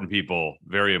important people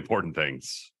very important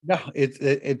things. No,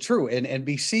 it's true. And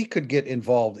NBC could get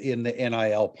involved in the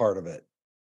NIL part of it.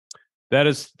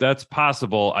 That's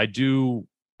possible. I do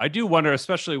wonder,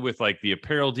 especially with like the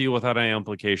apparel deal without NIL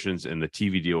implications and the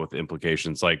TV deal with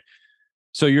implications. Like,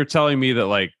 so you're telling me that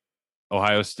like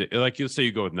Ohio State, like you'll say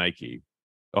you go with Nike,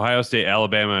 Ohio State,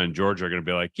 Alabama, and Georgia are going to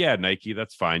be like, yeah, Nike,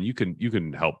 that's fine. You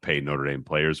can help pay Notre Dame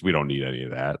players. We don't need any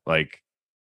of that. Like,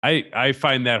 I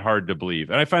find that hard to believe.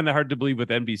 And I find that hard to believe with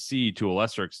NBC to a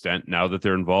lesser extent now that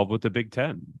they're involved with the Big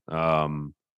Ten.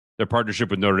 Their partnership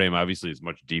with Notre Dame obviously is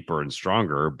much deeper and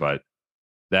stronger, but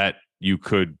that you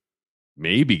could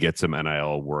maybe get some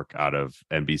NIL work out of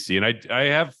NBC. And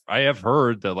I have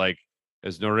heard that like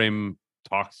as Notre Dame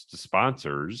talks to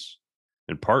sponsors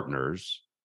and partners,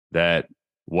 that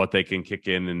what they can kick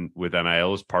in and with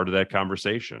NIL is part of that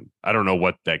conversation. I don't know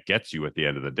what that gets you at the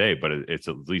end of the day, but it's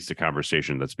at least a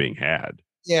conversation that's being had.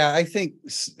 Yeah, I think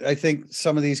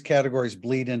some of these categories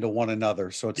bleed into one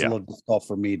another, so it's a little difficult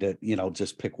for me to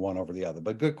just pick one over the other.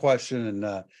 But good question,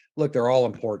 and look, they're all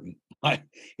important.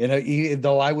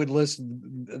 Though I would list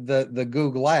the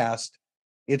Goog last,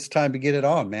 it's time to get it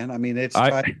on, man. I mean, it's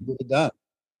time to get it done.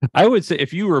 I would say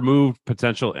if you remove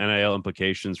potential NIL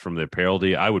implications from the apparel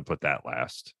deal, I would put that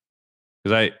last,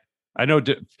 because I know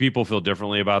people feel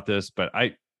differently about this, but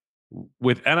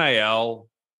with NIL,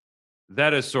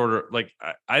 that is sort of like,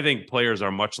 I think players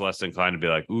are much less inclined to be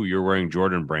like, ooh, you're wearing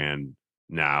Jordan brand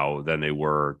now than they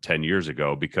were 10 years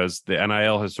ago, because the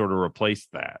NIL has sort of replaced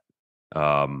that.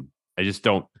 I just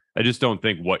don't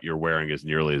think what you're wearing is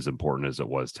nearly as important as it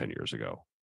was 10 years ago.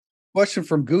 Question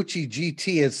from Gucci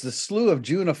GT: as the slew of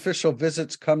June official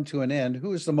visits come to an end,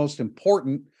 who is the most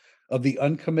important of the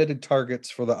uncommitted targets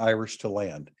for the Irish to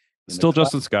land? Still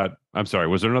Justin Scott. I'm sorry.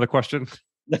 Was there another question?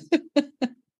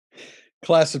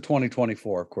 Class of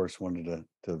 2024, of course, wanted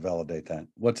to validate that.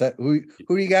 What's that? Who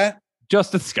do you got?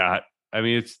 Justin Scott. I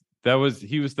mean,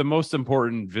 he was the most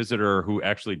important visitor who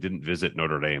actually didn't visit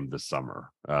Notre Dame this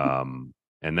summer.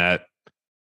 And that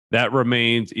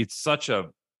remains, it's such a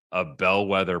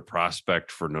bellwether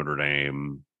prospect for Notre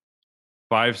Dame.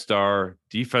 5-star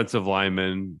defensive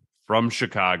lineman from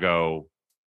Chicago.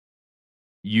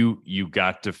 You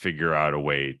got to figure out a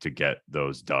way to get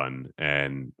those done.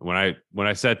 And when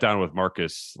I sat down with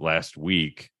Marcus last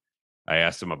week, I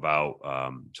asked him about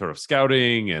sort of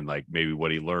scouting and like maybe what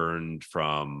he learned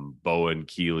from Bowen,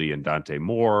 Keeley, and Dante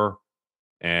Moore.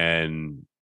 And,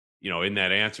 in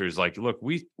that answer is like, look,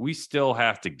 we still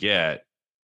have to get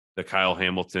the Kyle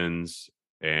Hamiltons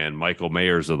and Michael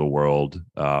Mayers of the world.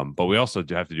 But we also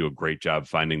have to do a great job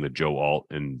finding the Joe Alt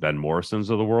and Ben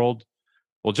Morrisons of the world.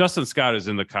 Well, Justin Scott is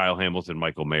in the Kyle Hamilton,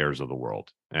 Michael Mayers of the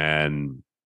world. And,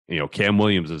 Cam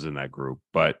Williams is in that group.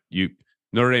 But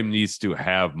Notre Dame needs to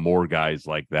have more guys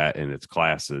like that in its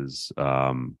classes.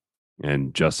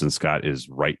 And Justin Scott is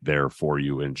right there for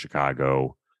you in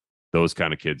Chicago. Those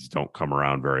kind of kids don't come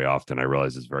around very often. I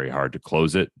realize it's very hard to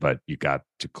close it, but you got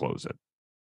to close it.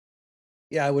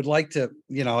 Yeah, I'd like to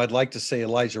say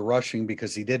Elijah Rushing,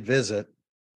 because he did visit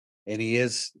and he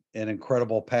is an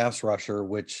incredible pass rusher,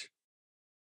 which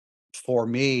for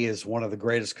me is one of the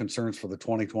greatest concerns for the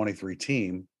 2023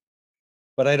 team.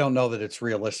 But I don't know that it's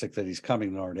realistic that he's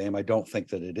coming to Notre Dame. I don't think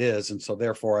that it is. And so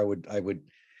therefore I would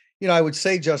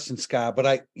say Justin Scott,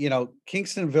 but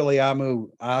Kingston Viliamu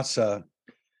Asa,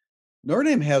 Notre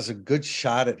Dame has a good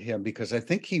shot at him because I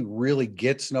think he really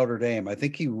gets Notre Dame. I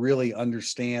think he really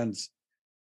understands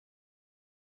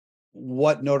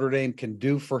what Notre Dame can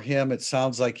do for him. It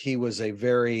sounds like he was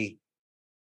very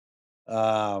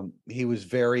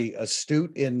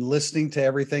astute in listening to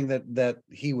everything that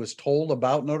he was told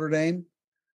about Notre Dame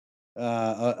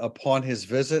upon his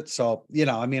visit. So,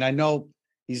 I know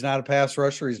he's not a pass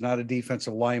rusher, he's not a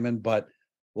defensive lineman, but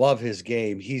love his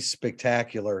game. He's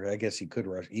spectacular. I guess he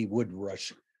would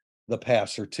rush the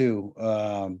passer too.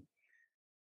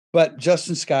 But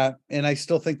Justin Scott, and I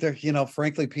still think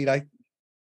frankly, Pete,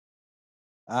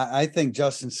 I think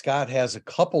Justin Scott has a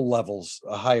couple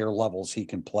higher levels he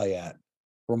can play at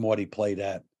from what he played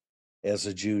at as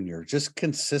a junior. Just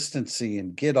consistency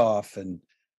and get off and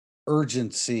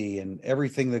urgency and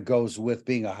everything that goes with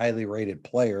being a highly rated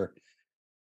player.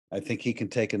 I think he can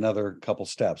take another couple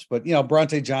steps. But,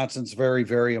 Bronte Johnson's very,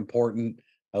 very important.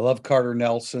 I love Carter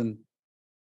Nelson.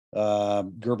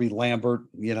 Gerby Lambert,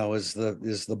 is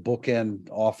the bookend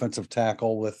offensive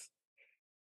tackle with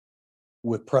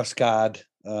Prescott.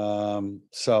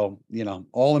 So,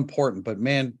 all important. But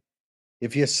man,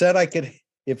 if you said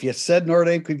Notre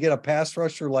Dame could get a pass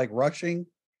rusher like Rushing,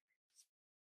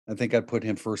 I think I'd put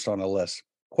him first on the list.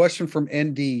 Question from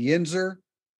ND Yinzer: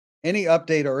 any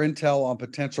update or intel on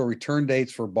potential return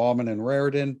dates for Bauman and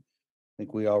Raridan? I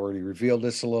think we already revealed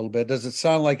this a little bit. Does it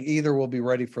sound like either will be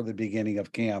ready for the beginning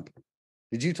of camp?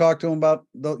 Did you talk to him about?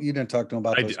 You didn't talk to him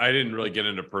about. I didn't really get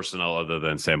into personnel other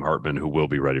than Sam Hartman, who will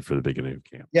be ready for the beginning of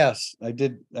camp. Yes, I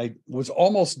did. I was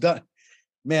almost done.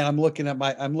 Man, I'm looking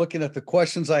at the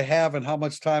questions I have and how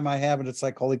much time I have, and it's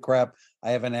like, holy crap, I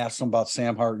haven't asked him about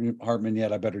Sam Hartman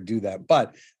yet. I better do that.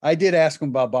 But I did ask him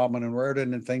about Bauman and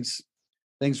Raridan, and things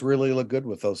really look good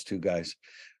with those two guys.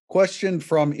 Question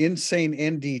from Insane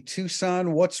ND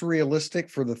Tucson: what's realistic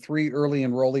for the 3 early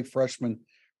enrollee freshman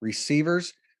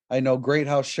receivers? I know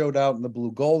Greathouse showed out in the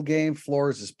blue gold game.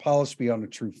 Flores is polished beyond a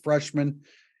true freshman,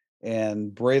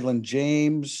 and Braylon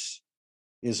James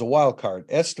is a wild card.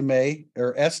 Estimate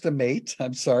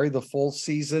the full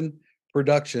season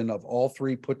production of all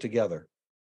 3 put together.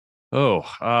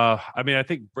 I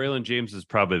think Braylon James is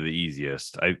probably the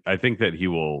easiest. I think that he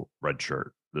will redshirt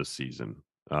this season.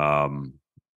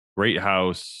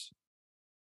 Greathouse,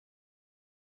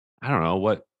 I don't know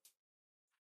what.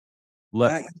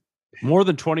 More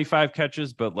than 25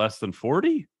 catches, but less than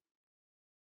 40?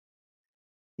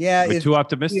 Yeah. Too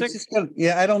optimistic?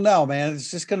 I don't know, man. It's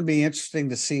just going to be interesting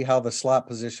to see how the slot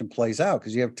position plays out,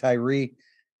 because you have Tyree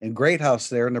and Greathouse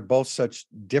there, and they're both such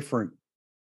different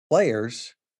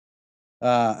players.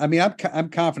 I mean, I'm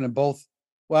confident both.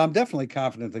 Well, I'm definitely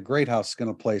confident that Greathouse is going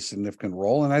to play a significant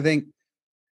role, and I think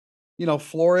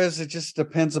Flores. It just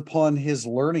depends upon his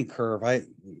learning curve. I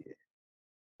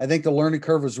think the learning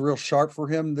curve was real sharp for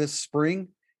him this spring,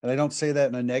 and I don't say that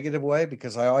in a negative way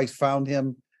because I always found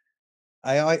him.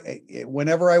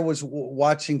 Whenever I was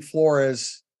watching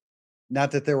Flores,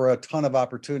 not that there were a ton of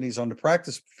opportunities on the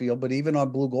practice field, but even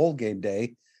on Blue Gold game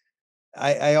day,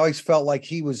 I always felt like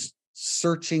he was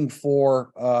searching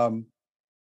for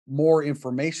more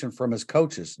information from his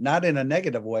coaches, not in a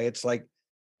negative way. It's like,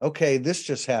 okay, this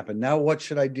just happened. Now what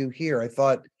should I do here? I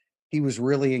thought he was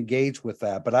really engaged with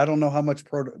that, but I don't know how much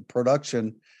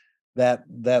production that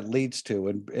leads to.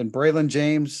 And Braylon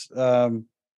James,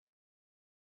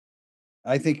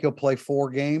 I think he'll play 4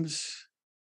 games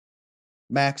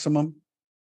maximum.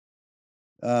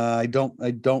 I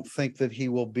don't think that he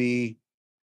will be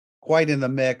quite in the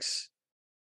mix,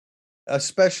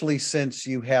 especially since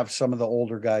you have some of the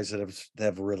older guys that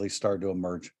have really started to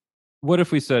emerge. What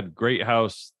if we said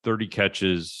Greathouse 30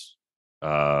 catches,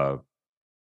 Flores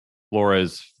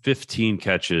 15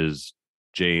 catches,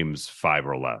 James 5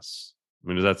 or less? I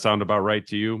mean, does that sound about right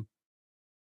to you?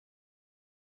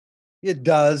 It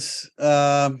does.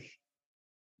 5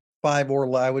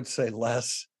 or I would say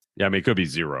less. Yeah, I mean, it could be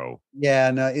 0.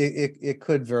 Yeah, no, it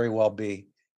could very well be.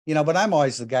 But I'm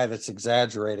always the guy that's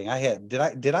exaggerating.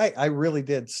 I really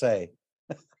did say,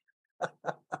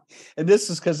 and this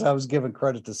is because I was giving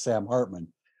credit to Sam Hartman,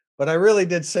 but I really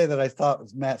did say that I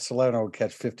thought Matt Salerno would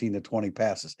catch 15 to 20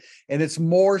 passes. And it's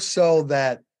more so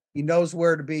that he knows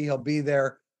where to be. He'll be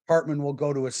there. Hartman will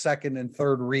go to a second and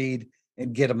third read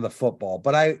and get him the football.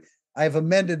 But I've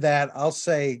amended that. I'll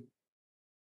say,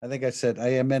 I think I said I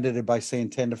amended it by saying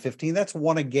 10 to 15. That's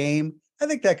 1 a game. I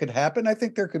think that could happen. I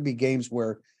think there could be games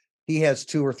where he has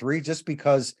 2 or 3 just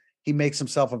because he makes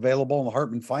himself available and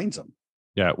Hartman finds him.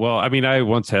 Yeah, well, I mean, I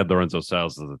once had Lorenzo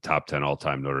Styles as the top 10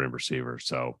 all-time Notre Dame receiver,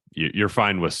 so you're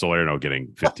fine with Salerno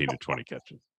getting 15 to 20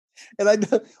 catches.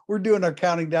 And we're doing our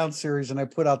counting down series, and I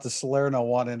put out the Salerno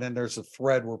one, and then there's a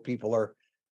thread where people are,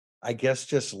 I guess,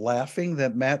 just laughing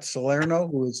that Matt Salerno,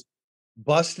 who has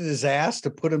busted his ass to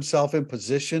put himself in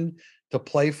position to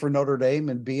play for Notre Dame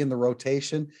and be in the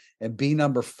rotation and be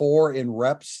number 4 in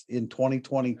reps in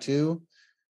 2022.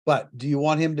 But do you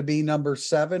want him to be number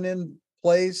 7 in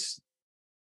plays?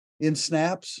 In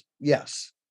snaps?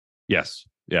 Yes. Yes.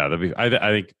 Yeah. I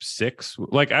think 6.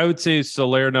 Like, I would say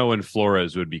Salerno and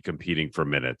Flores would be competing for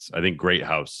minutes. I think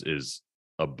Greathouse is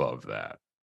above that.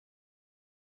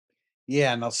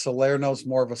 Yeah. Now Salerno's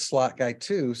more of a slot guy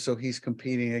too. So he's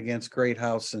competing against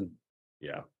Greathouse and.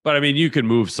 Yeah. But I mean, you can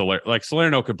move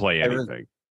Salerno could play anything,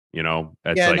 no,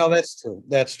 that's true.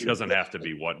 That's true. It doesn't have to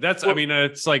be one. I mean,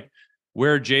 it's like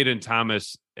where Jaden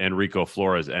Thomas and Rico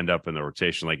Flores end up in the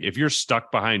rotation. Like, if you're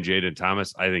stuck behind Jaden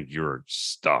Thomas, I think you're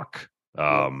stuck.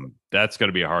 That's going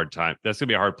to be a hard time. That's going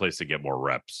to be a hard place to get more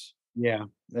reps. Yeah,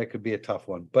 that could be a tough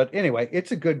one. But anyway,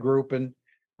 it's a good group, and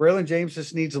Braylon James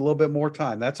just needs a little bit more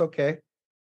time. That's okay.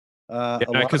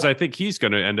 Because I think he's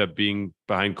going to end up being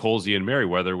behind Colsey and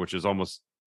Merriweather, which is almost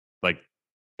like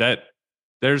that.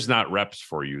 There's not reps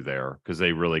for you there because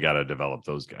they really got to develop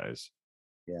those guys.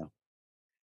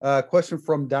 Yeah. Question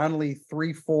from Donnelly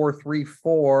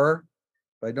 3434.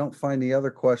 If I don't find the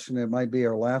other question, it might be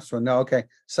our last one. No, okay.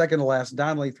 Second to last,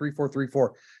 Donnelly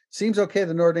 3434. Seems okay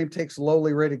that Notre Dame takes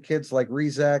lowly rated kids like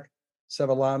Rizak,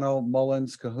 Sevillano,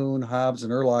 Mullins, Cahoon, Hobbs,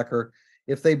 and Urlacher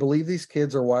if they believe these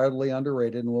kids are wildly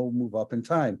underrated and will move up in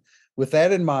time. With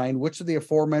that in mind, which of the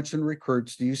aforementioned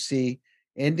recruits do you see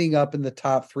ending up in the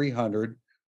top 300,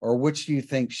 or which do you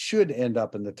think should end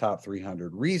up in the top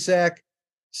 300? Rizak,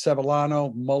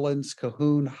 Sevillano, Mullins,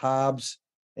 Cahoon, Hobbs,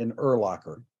 and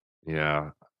Urlacher. Yeah.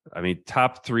 I mean,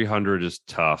 top 300 is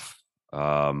tough.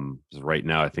 Right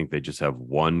now, I think they just have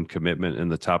 1 commitment in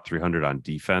the top 300 on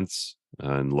defense,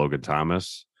 and Logan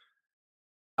Thomas.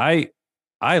 I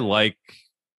like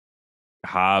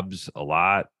Hobbs a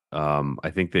lot.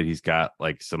 I think that he's got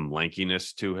like some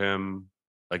lankiness to him.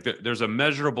 Like there's a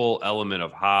measurable element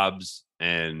of Hobbs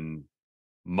and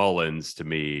Mullins to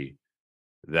me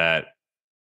that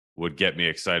would get me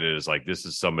excited. Is like, this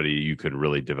is somebody you could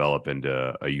really develop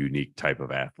into a unique type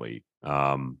of athlete.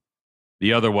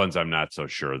 The other ones, I'm not so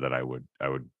sure that I would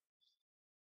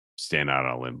stand out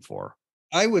on a limb for.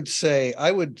 I would say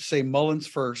Mullins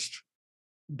first,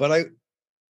 but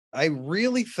I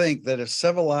really think that if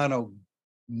Sevillano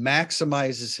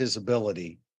maximizes his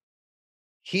ability,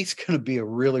 he's going to be a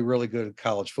really, really good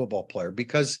college football player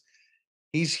because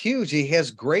he's huge. He has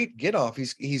great get off.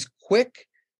 He's quick.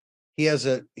 He has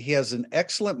an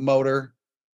excellent motor.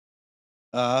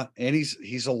 And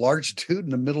he's a large dude in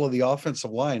the middle of the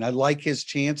offensive line. I like his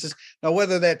chances. Now,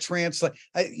 whether that translates,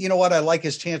 you know what? I like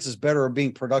his chances better of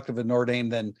being productive at Notre Dame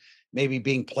than maybe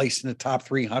being placed in the top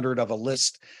 300 of a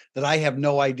list that I have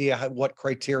no idea what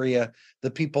criteria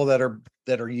the people that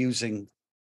are using,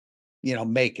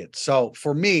 make it. So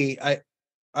for me,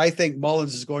 I think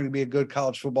Mullins is going to be a good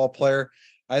college football player.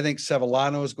 I think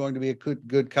Sevillano is going to be a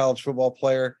good college football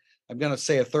player. I'm going to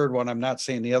say a third one. I'm not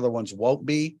saying the other ones won't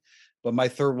be, but my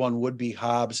third one would be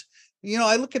Hobbs.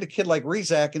 I look at a kid like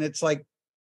Rizak, and it's like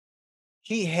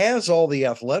he has all the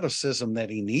athleticism that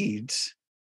he needs.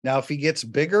 Now, if he gets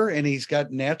bigger and he's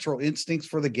got natural instincts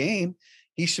for the game,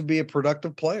 he should be a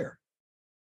productive player.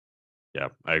 Yeah,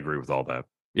 I agree with all that.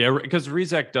 Yeah, because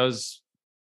Rizak does.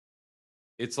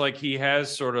 It's like he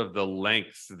has sort of the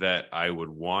length that I would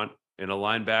want in a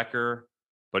linebacker,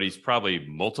 but he's probably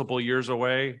multiple years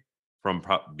away from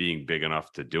being big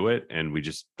enough to do it. And we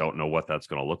just don't know what that's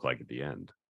going to look like at the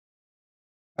end.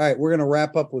 All right, we're going to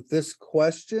wrap up with this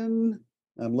question.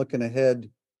 I'm looking ahead.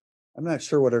 I'm not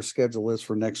sure what our schedule is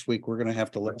for next week. We're going to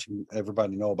have to let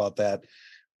everybody know about that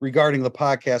regarding the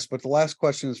podcast. But the last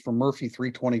question is from Murphy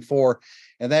 324.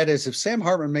 And that is, if Sam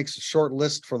Hartman makes a short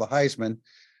list for the Heisman,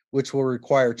 which will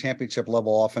require championship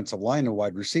level offensive line and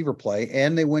wide receiver play,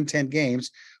 and they win 10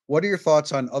 games, what are your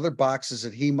thoughts on other boxes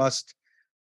that he must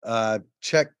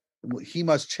check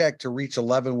to reach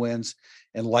 11 wins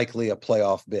and likely a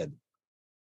playoff bid?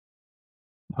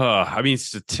 I mean,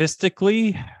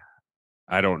 statistically,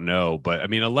 I don't know, but I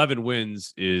mean, 11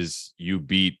 wins is you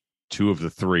beat 2 of the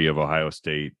 3 of Ohio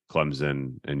State,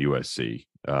 Clemson, and USC.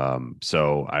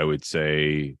 So I would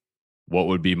say what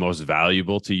would be most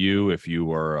valuable to you if you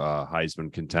were a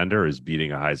Heisman contender is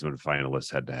beating a Heisman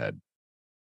finalist head to head.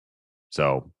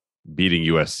 So beating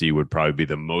USC would probably be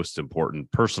the most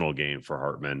important personal gain for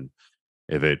Hartman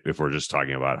if we're just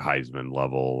talking about Heisman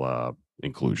level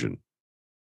inclusion.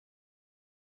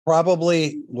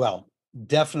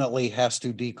 Definitely has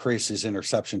to decrease his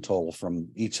interception total from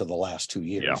each of the last 2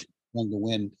 years. Yeah. Not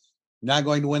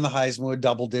going to win the Heisman with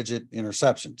double-digit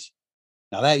interceptions.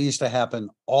 Now that used to happen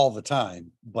all the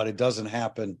time, but it doesn't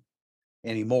happen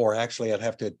anymore. Actually,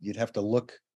 you'd have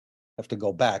to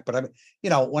go back. But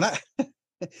when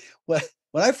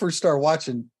I first started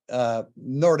watching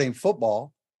Notre Dame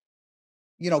football,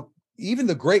 even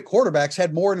the great quarterbacks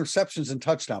had more interceptions than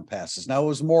touchdown passes. Now it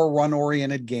was more a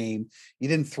run-oriented game. You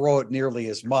didn't throw it nearly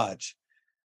as much.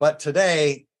 But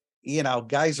today,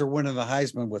 guys are winning the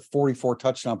Heisman with 44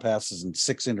 touchdown passes and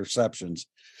 6 interceptions.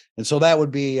 And so that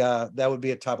would be a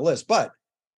top list. But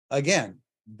again,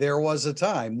 there was a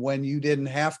time when you didn't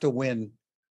have to win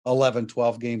 11,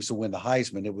 12 games to win the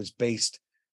Heisman. It was based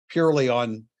purely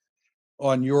on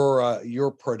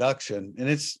your production, and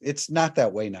it's not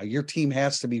that way now. Your team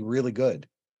has to be really good.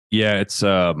 Yeah, it's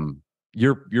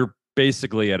you're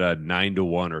basically at a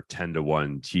 9-1 or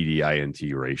 10-1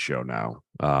 TDINT ratio now.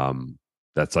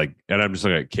 That's like, and I'm just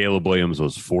looking at Caleb Williams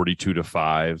was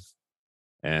 42-5,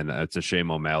 and it's a shame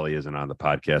O'Malley isn't on the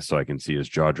podcast so I can see his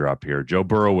jaw drop here. Joe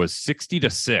Burrow was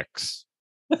 60-6.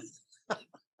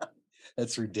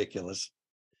 That's ridiculous.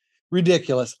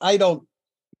 Ridiculous. I don't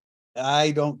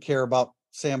care about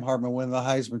Sam Hartman winning the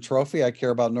Heisman Trophy. I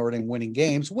care about Notre Dame winning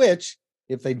games, which,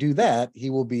 if they do that, he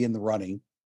will be in the running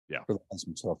for the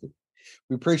Heisman Trophy.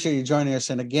 We appreciate you joining us.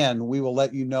 And again, we will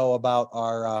let you know about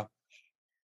our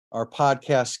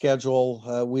podcast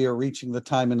schedule. We are reaching the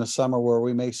time in the summer where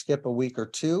we may skip a week or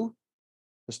two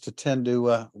just to tend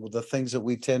to the things that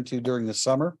we tend to during the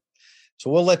summer. So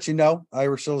we'll let you know,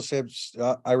 Irish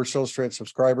Illustrated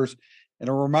subscribers. And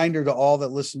a reminder to all that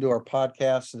listen to our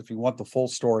podcast, that if you want the full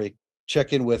story,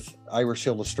 check in with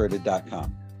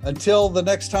irishillustrated.com. Until the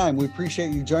next time, we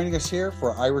appreciate you joining us here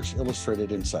for Irish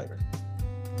Illustrated Insider.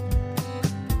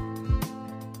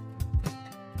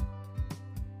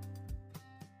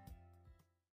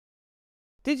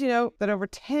 Did you know that over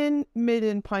 10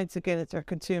 million pints of Guinness are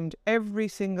consumed every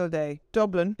single day?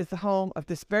 Dublin is the home of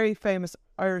this very famous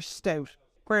Irish stout,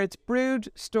 where it's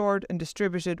brewed, stored and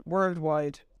distributed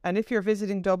worldwide. And if you're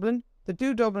visiting Dublin, the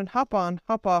Do Dublin Hop On,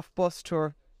 Hop Off bus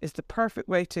tour is the perfect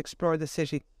way to explore the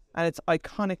city and its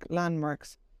iconic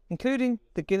landmarks, including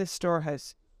the Guinness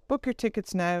Storehouse. Book your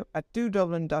tickets now at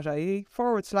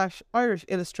dodublin.ie/Irish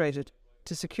Illustrated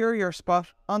to secure your spot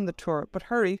on the tour. But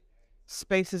hurry,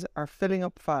 spaces are filling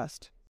up fast.